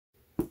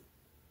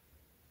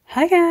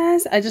Hi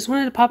guys, I just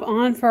wanted to pop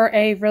on for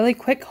a really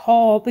quick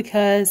haul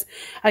because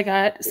I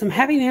got some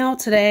happy mail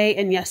today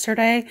and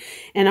yesterday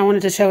and I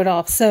wanted to show it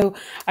off. So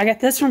I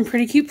got this from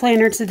Pretty Cute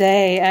Planner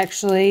today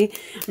actually.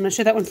 I'm going to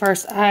show that one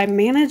first. I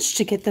managed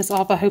to get this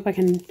off. I hope I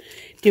can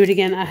do it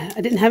again. I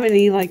didn't have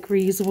any like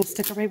reusable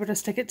sticker paper to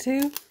stick it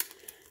to.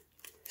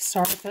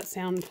 Sorry if that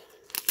sound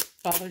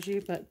bothers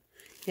you, but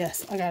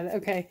yes, I got it.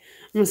 Okay,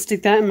 I'm going to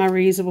stick that in my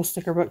reusable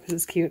sticker book because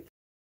it's cute.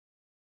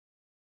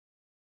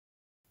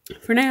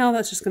 For now,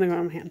 that's just going to go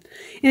on my hand.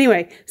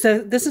 Anyway, so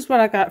this is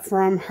what I got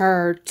from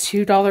her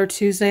 $2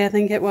 Tuesday, I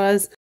think it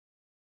was.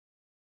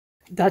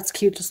 That's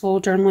cute, just a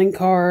little journaling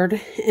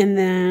card. And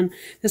then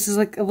this is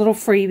like a little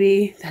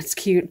freebie. That's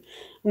cute.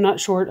 I'm not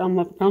short, I'm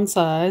leprechaun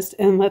sized.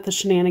 And let the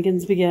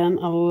shenanigans begin.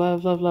 I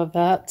love, love, love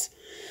that.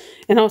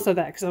 And also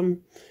that, because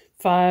I'm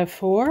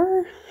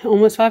 5'4",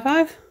 almost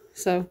 5'5".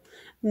 So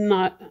I'm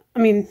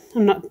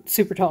not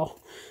super tall.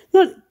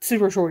 Not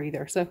super short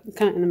either, so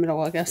kind of in the middle,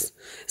 I guess,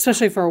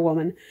 especially for a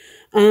woman.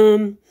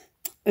 And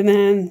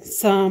then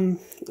some,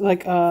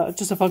 like,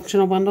 just a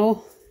functional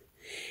bundle.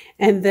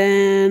 And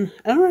then,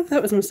 I don't know if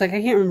that was a mistake.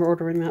 I can't remember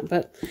ordering that,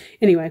 but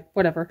anyway,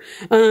 whatever.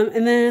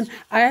 And then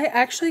I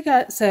actually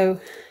got, so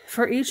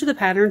for each of the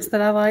patterns that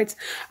I liked,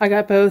 I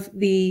got both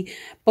the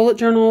bullet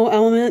journal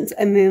elements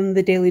and then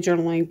the daily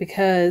journaling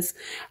because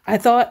I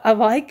thought I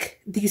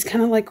like these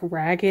kind of like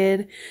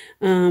ragged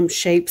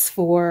shapes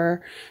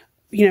for,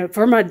 you know,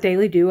 for my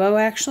daily duo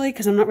actually,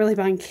 because I'm not really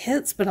buying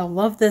kits, but I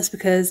love this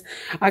because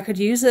I could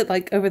use it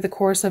like over the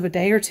course of a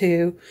day or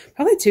two,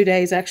 probably 2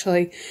 days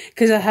actually,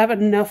 because I have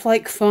enough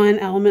like fun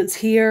elements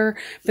here,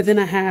 but then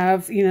I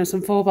have, you know,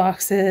 some full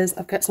boxes.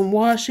 I've got some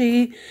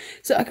washi,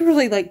 so I could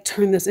really like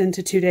turn this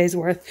into 2 days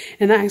worth,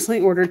 and I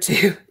actually ordered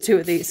two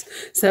of these,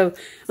 so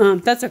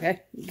that's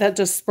okay. That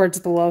just spreads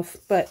the love.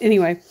 But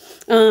anyway,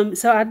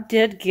 so I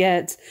did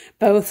get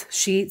both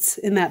sheets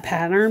in that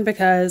pattern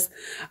because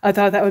I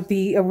thought that would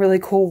be a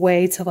really cool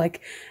way to like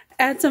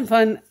add some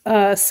fun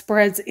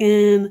spreads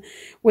in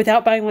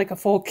without buying like a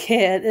full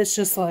kit. It's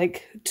just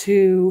like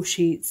 2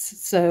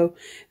 sheets, so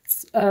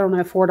it's, I don't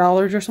know,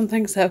 $4 or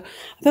something. So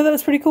I thought that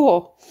was pretty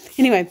cool.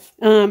 Anyway,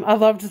 I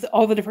loved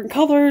all the different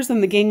colors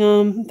and the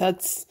gingham.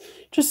 That's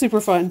just super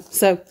fun.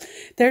 So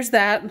there's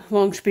that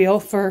long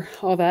spiel for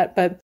all that,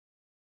 but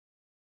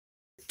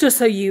just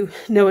so you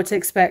know what to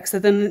expect. So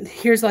then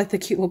here's like the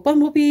cute little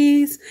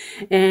bumblebees.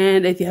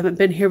 And if you haven't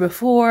been here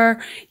before,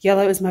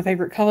 yellow is my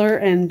favorite color.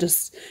 And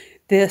just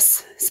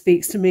this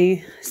speaks to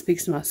me,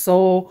 speaks to my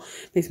soul,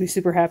 makes me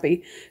super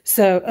happy.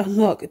 So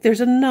look,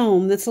 there's a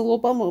gnome that's a little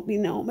bumblebee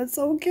gnome. It's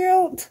so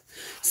cute.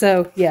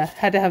 So yeah,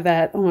 had to have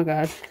that. Oh my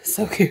God,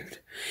 so cute.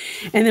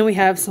 And then we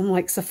have some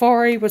like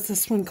safari. What's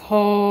this one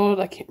called?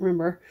 I can't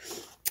remember.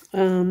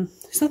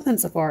 Something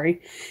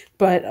safari.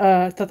 But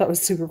I thought that was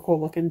super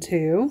cool looking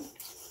too.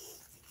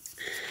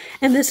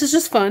 And this is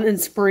just fun and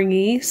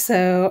springy,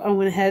 so I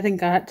went ahead and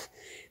got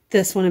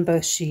this one in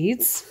both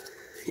sheets.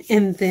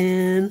 And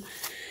then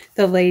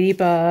the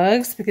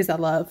ladybugs, because I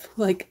love,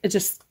 like, it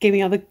just gave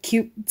me all the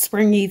cute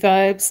springy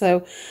vibes.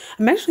 So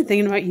I'm actually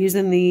thinking about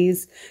using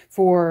these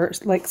for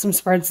like some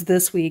spreads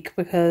this week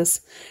because,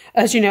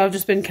 as you know, I've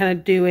just been kind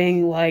of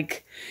doing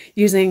like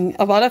using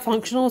a lot of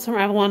functionals from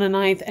Avalon and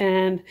Ninth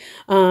and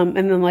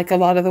then like a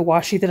lot of the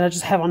washi that I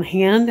just have on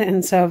hand.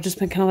 And so I've just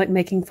been kind of like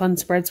making fun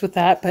spreads with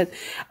that, but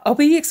I'll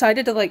be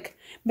excited to like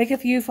make a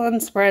few fun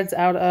spreads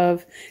out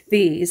of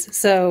these.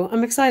 So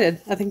I'm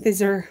excited. I think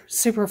these are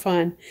super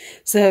fun.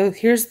 So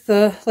here's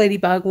the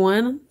ladybug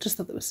one. Just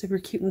thought that was super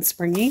cute and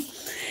springy.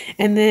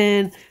 And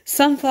then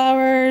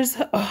sunflowers.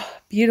 Oh,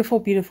 beautiful,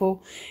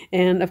 beautiful.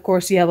 And of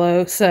course,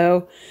 yellow.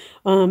 So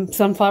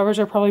sunflowers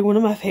are probably one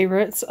of my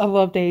favorites. I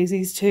love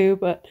daisies too,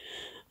 but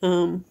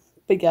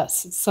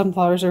yes,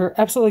 sunflowers are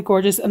absolutely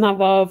gorgeous. And I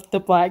love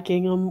the black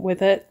gingham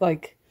with it.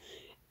 Like,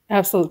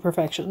 absolute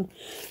perfection.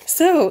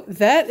 So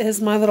that is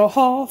my little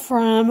haul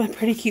from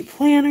Pretty Cute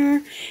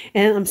Planner,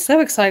 and I'm so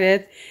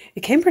excited.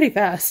 It came pretty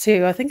fast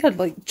too. I think I'd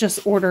like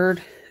just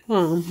ordered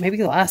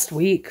maybe last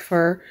week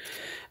for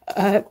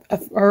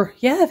or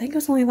yeah, I think it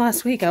was only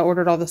last week I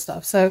ordered all this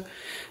stuff. So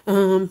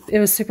it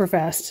was super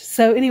fast.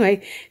 So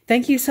anyway,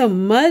 thank you so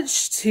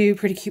much to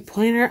Pretty Cute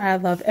Planner. I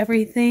love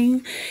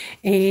everything,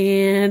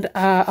 and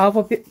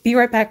I'll be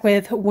right back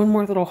with one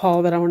more little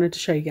haul that I wanted to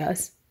show you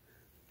guys.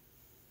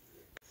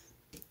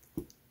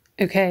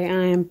 Okay,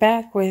 I am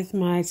back with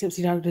my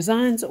Tipsy Dog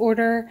Designs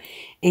order,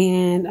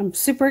 and I'm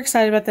super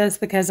excited about this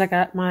because I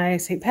got my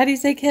St.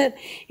 Patty's Day kit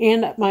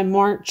and my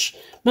March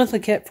monthly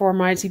kit for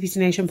my TPC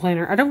Nation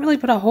planner. I don't really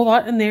put a whole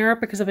lot in there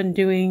because I've been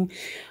doing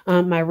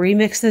my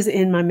remixes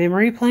in my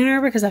memory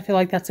planner because I feel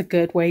like that's a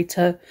good way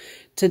to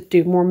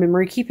do more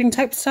memory keeping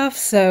type stuff.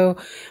 So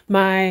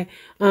my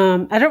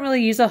I don't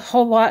really use a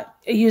whole lot.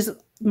 I use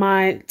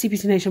my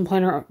TPC Nation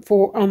planner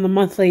on the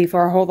monthly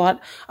for a whole lot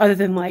other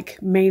than like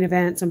main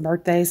events and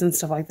birthdays and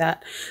stuff like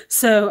that.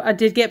 So I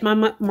did get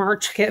my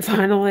March kit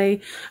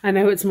finally. I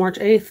know it's March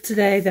 8th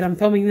today that I'm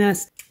filming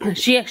this.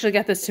 She actually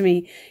got this to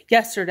me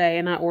yesterday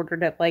and I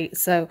ordered it late.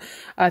 So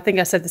I think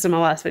I said this in my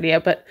last video,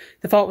 but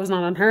the fault was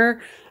not on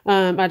her.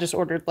 I just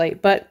ordered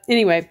late. But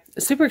anyway,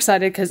 super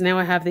excited because now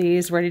I have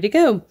these ready to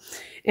go.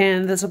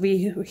 And this will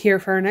be here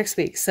for next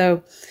week.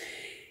 So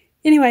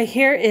anyway,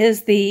 here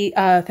is the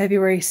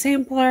February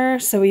sampler.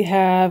 So we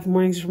have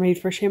mornings are made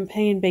for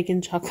champagne,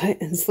 bacon, chocolate,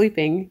 and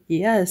sleeping.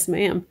 Yes,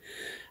 ma'am.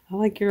 I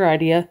like your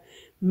idea.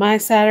 My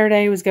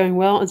Saturday was going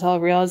well until I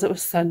realized it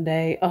was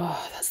Sunday.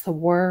 Oh, that's the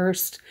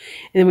worst.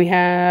 And then we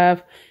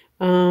have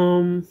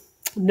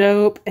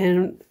Nope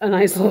and a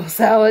nice little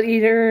salad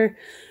eater.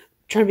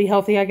 Trying to be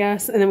healthy, I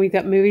guess. And then we've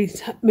got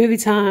movie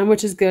time,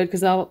 which is good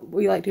because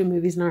we like doing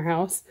movies in our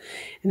house.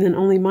 And then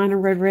Only Mine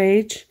and Road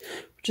Rage,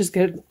 which is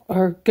good,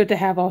 or good to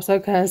have also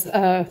because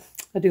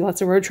I do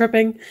lots of road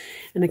tripping,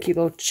 and a cute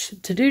little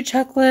to-do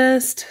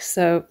checklist.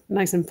 So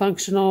nice and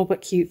functional,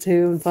 but cute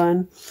too and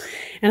fun.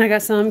 And I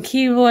got some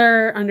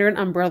Keebler under an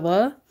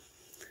umbrella.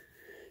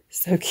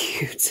 So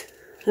cute.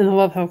 And I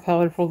love how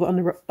colorful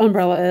the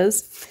umbrella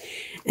is.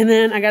 And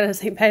then I got a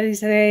St. Patty's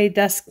Day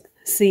desk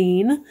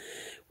scene,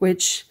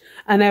 which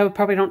I know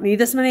probably don't need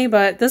this many,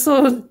 but this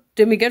will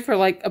do me good for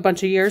like a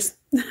bunch of years.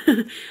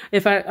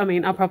 I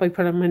mean, I'll probably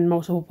put them in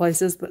multiple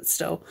places, but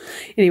still.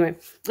 Anyway,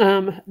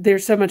 they're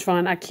so much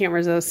fun. I can't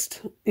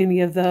resist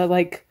any of the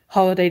like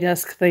holiday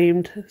desk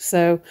themed.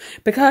 So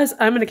because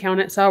I'm an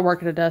accountant, so I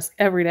work at a desk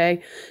every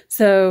day.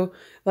 So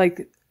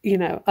like, you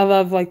know, I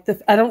love like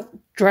I don't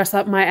dress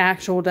up my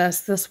actual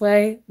desk this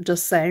way,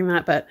 just saying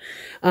that, but,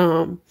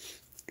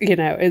 you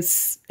know,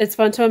 it's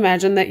fun to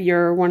imagine that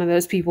you're one of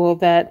those people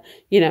that,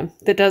 you know,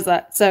 that does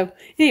that. So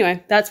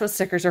anyway, that's what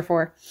stickers are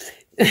for.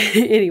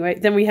 Anyway,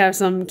 then we have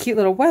some cute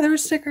little weather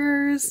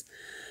stickers.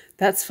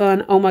 That's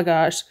fun. Oh my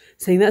gosh.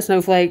 Seeing that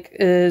snowflake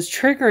is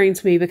triggering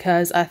to me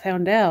because I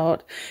found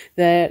out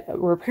that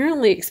we're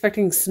apparently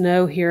expecting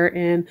snow here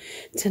in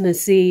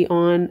Tennessee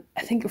on,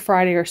 I think,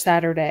 Friday or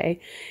Saturday.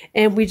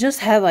 And we just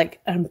had like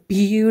a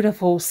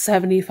beautiful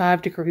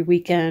 75-degree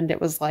weekend.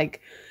 It was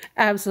like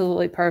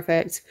absolutely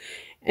perfect.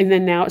 And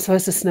then now it's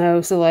supposed to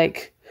snow. So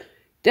like,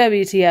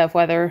 WTF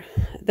weather.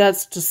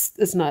 That's just,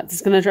 it's nuts.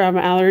 It's going to drive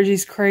my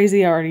allergies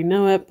crazy. I already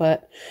know it,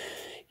 but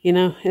you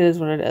know, it is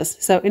what it is.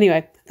 So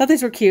anyway, I thought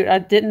these were cute. I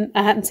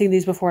hadn't seen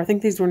these before. I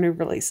think these were new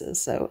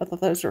releases. So I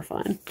thought those were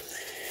fun.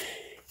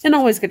 And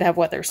always good to have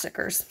weather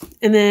stickers.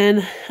 And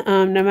then,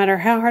 no matter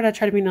how hard I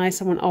try to be nice,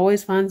 someone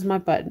always finds my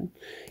button.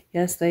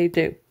 Yes, they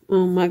do.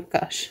 Oh my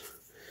gosh.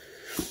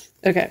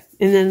 Okay.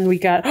 And then we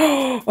got,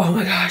 oh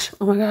my gosh,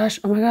 oh my gosh,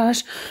 oh my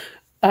gosh.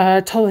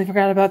 Totally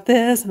forgot about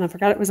this, and I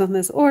forgot it was on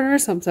this order,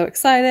 so I'm so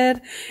excited.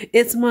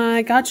 It's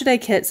my Gotcha Day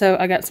kit, so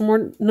I got some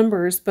more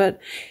numbers, but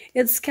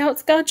it's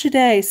Scout's Gotcha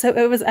Day. So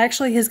it was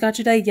actually his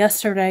Gotcha Day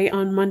yesterday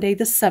on Monday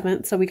the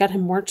 7th, so we got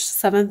him March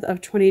 7th of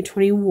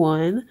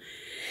 2021,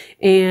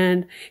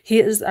 and he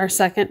is our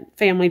second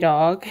family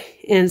dog,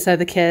 and so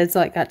the kids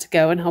like got to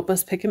go and help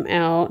us pick him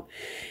out,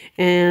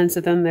 and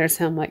so then there's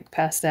him like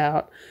passed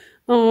out.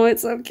 Oh,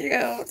 it's so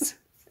cute.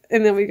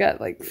 And then we got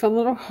like fun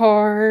little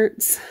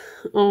hearts.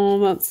 Oh,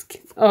 that's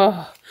cute.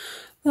 Oh,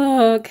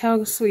 look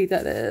how sweet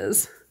that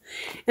is.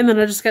 And then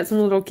I just got some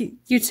little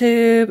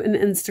YouTube and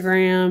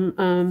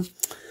Instagram,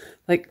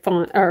 like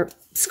font or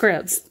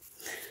scripts.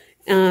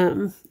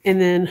 And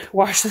then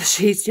wash the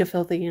sheets, you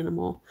filthy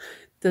animal.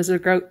 Those will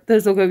go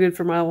good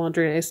for my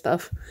laundry day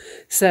stuff.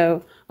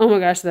 So, oh my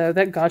gosh, though,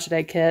 that Gotcha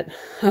Day kit,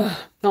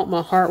 melt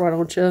my heart, why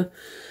don't you?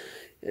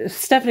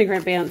 Stephanie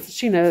Grant Vance,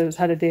 she knows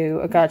how to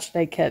do a Gotcha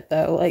Day kit,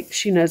 though. Like,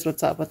 she knows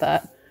what's up with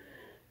that.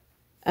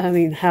 I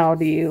mean, how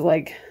do you,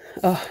 like,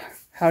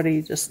 how do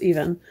you just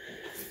even,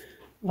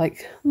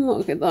 like,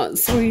 look at that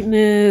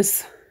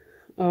sweetness.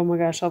 Oh my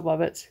gosh, I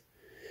love it.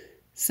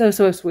 So,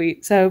 so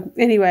sweet. So,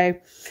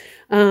 anyway,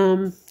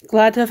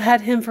 glad to have had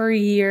him for a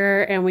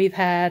year, and we've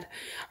had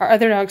our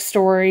other dog,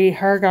 Story.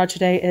 Her Gotcha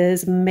Day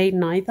is May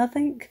 9th, I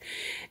think.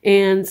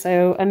 And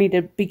so I need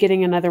to be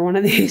getting another one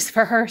of these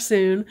for her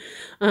soon.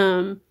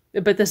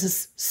 But this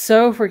is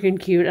so freaking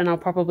cute, and I'll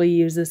probably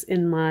use this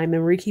in my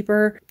memory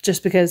keeper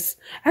just because,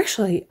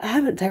 actually, I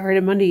haven't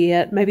decorated Monday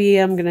yet.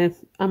 Maybe I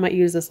might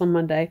use this on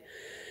Monday.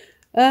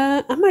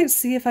 I might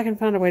see if I can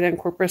find a way to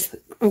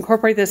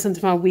incorporate this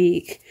into my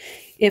week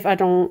if I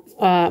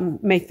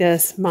don't make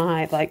this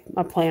my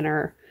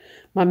planner,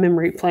 my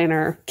memory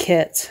planner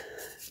kit,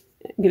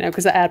 you know,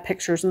 because I add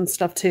pictures and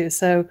stuff too.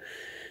 So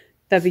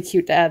that'd be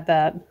cute to add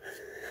that.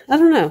 I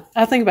don't know.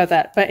 I'll think about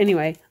that. But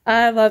anyway,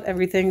 I love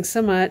everything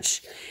so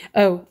much.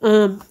 Oh,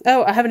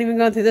 I haven't even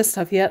gone through this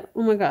stuff yet.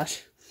 Oh my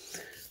gosh.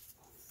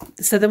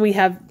 So then we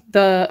have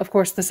of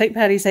course, the St.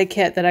 Patty's Day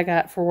kit that I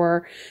got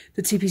for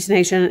the TPC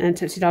Nation and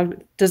Tipsy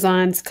Dog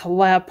Designs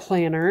collab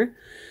planner.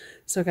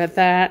 So I got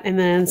that, and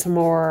then some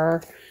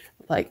more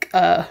like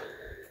what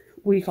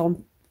do you call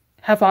them?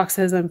 Half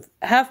boxes and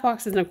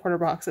quarter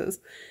boxes.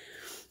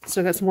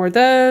 So I got some more of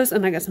those,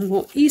 and I got some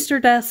little Easter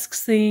desk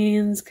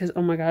scenes because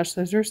oh my gosh,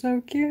 those are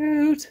so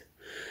cute.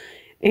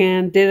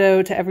 And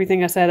ditto to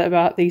everything I said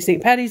about the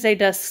St. Patty's Day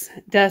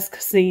desk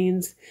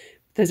scenes.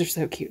 Those are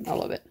so cute. I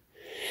love it.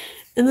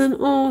 And then,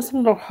 oh, some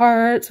little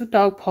hearts with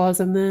dog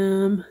paws in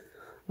them.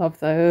 Love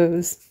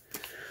those.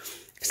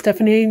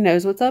 Stephanie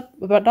knows what's up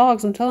about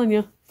dogs, I'm telling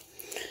you.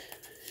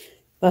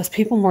 Less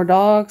people, more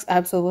dogs.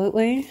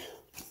 Absolutely.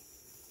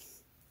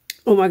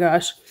 Oh my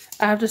gosh.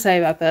 I have to say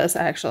about this,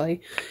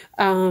 actually.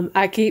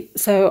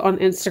 So on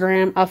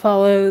Instagram, I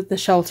follow the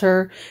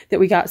shelter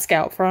that we got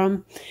Scout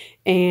from.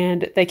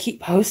 And they keep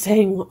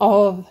posting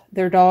all of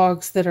their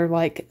dogs that are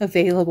like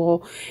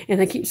available. And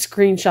they keep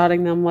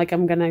screenshotting them like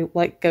I'm going to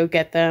like go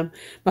get them.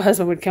 My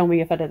husband would kill me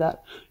if I did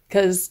that.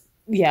 Because,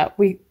 yeah,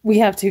 we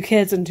have 2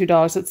 kids and 2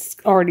 dogs. It's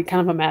already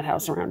kind of a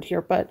madhouse around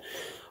here. But,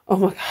 oh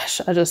my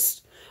gosh,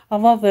 I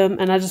love them.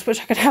 And I just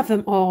wish I could have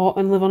them all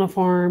and live on a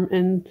farm.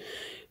 And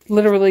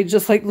literally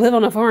just like live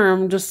on a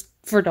farm just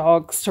for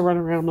dogs to run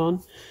around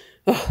on.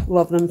 Oh,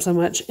 love them so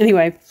much.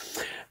 Anyway,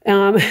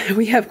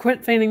 we have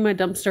Quit Fanning My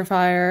Dumpster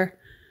Fire.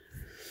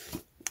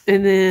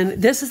 And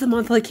then this is the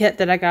monthly kit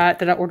that I got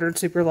that I ordered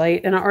super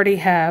late. And I already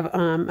have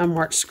a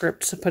March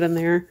script to put in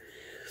there.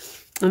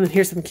 And then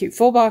here's some cute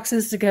full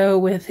boxes to go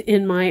with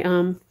in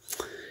my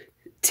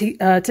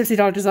Tipsy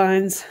Dog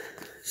Designs.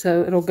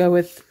 So it'll go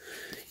with,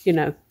 you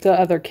know, the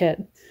other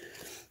kit.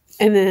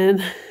 And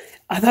then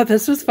I thought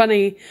this was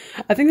funny.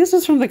 I think this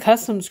was from the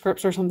custom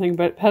scripts or something,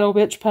 but Pedal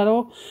Bitch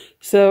Pedal.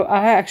 So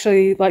I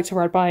actually like to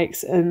ride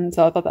bikes, and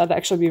so I thought that'd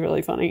actually be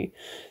really funny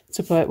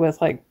to put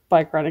with like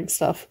bike riding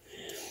stuff.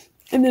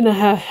 And then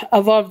I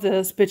love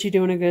this. Bitch, you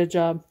doing a good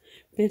job.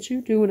 Bitch, you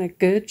doing a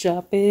good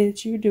job.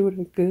 Bitch, you doing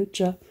a good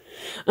job.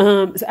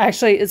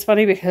 Actually, it's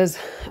funny because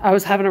I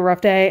was having a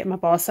rough day, and my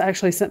boss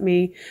actually sent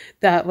me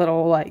that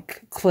little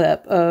like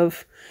clip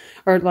of,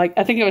 or like,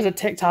 I think it was a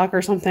TikTok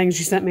or something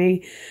she sent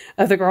me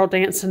of the girl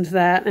dancing to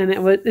that. And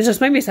it just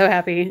made me so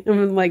happy.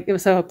 And like, it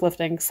was so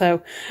uplifting.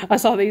 So I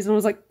saw these and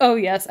was like, oh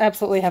yes,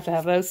 absolutely have to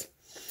have those.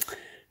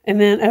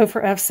 And then, oh,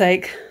 for F's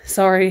sake,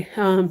 sorry.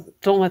 Don't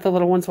let the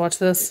little ones watch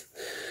this.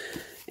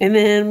 And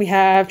then we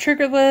have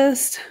Trigger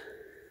List.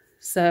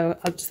 So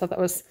I just thought that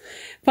was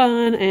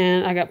fun.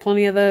 And I got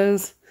plenty of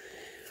those.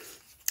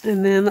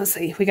 And then let's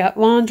see, we got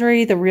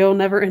Laundry, the real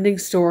never ending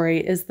story.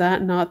 Is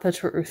that not the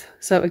truth?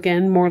 So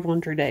again, more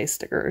Laundry Day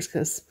stickers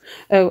because,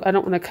 oh, I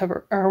don't want to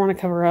cover, or I want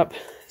to cover up.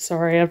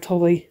 Sorry, I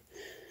don't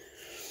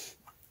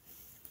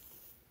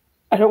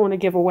want to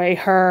give away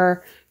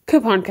her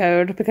coupon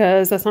code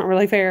because that's not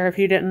really fair if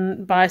you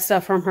didn't buy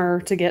stuff from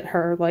her to get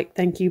her like,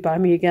 thank you, buy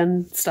me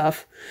again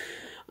stuff.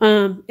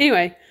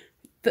 Anyway,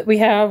 we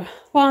have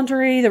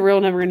Laundry, the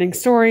real never ending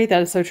story.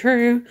 That is so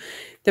true.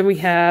 Then we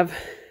have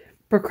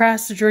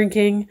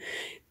Procrastinating,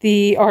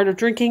 the art of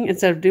drinking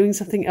instead of doing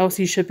something else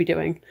you should be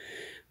doing.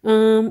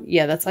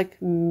 Yeah, that's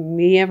like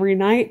me every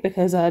night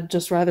because I'd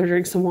just rather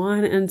drink some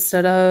wine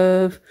instead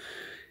of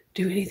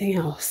do anything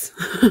else.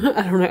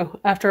 I don't know.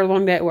 After a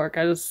long day at work,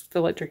 I just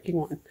feel like drinking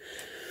wine.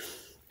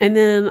 And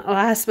then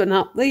last but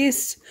not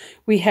least,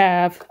 we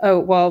have, oh,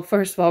 well,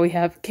 first of all, we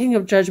have King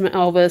of Judgment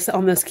Elvis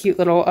on this cute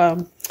little,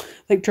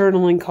 like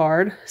journaling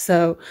card.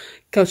 So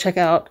go check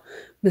out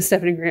Miss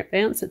Stephanie Grant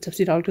Vance at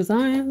Tipsy Dog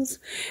Designs.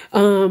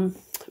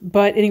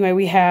 But anyway,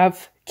 we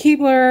have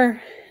Keebler.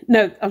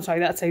 No, I'm sorry,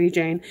 that's Sadie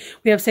Jane.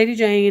 We have Sadie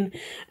Jane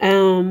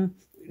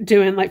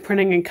doing like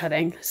printing and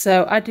cutting.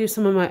 So I do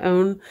some of my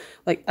own,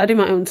 like I do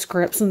my own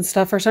scripts and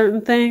stuff for certain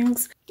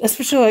things,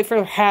 especially like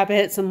for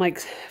habits and like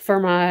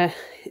for my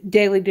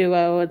daily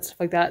duo and stuff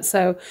like that.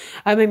 So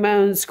I make my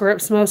own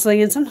scripts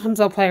mostly, and sometimes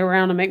I'll play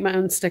around and make my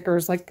own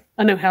stickers. Like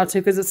I know how to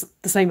because it's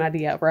the same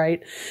idea,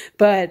 right?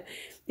 But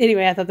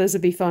anyway, I thought those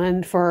would be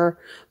fun for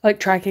like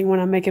tracking when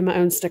I'm making my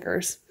own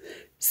stickers.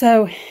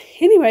 So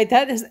anyway,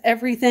 that is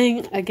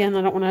everything. Again,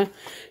 I don't want to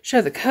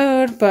show the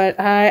code, but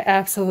I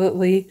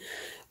absolutely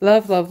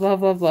love, love,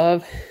 love, love,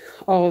 love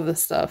all of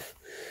this stuff.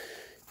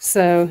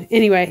 So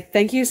anyway,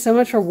 thank you so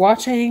much for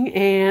watching,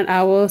 and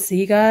I will see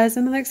you guys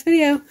in the next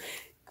video.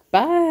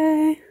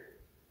 Bye.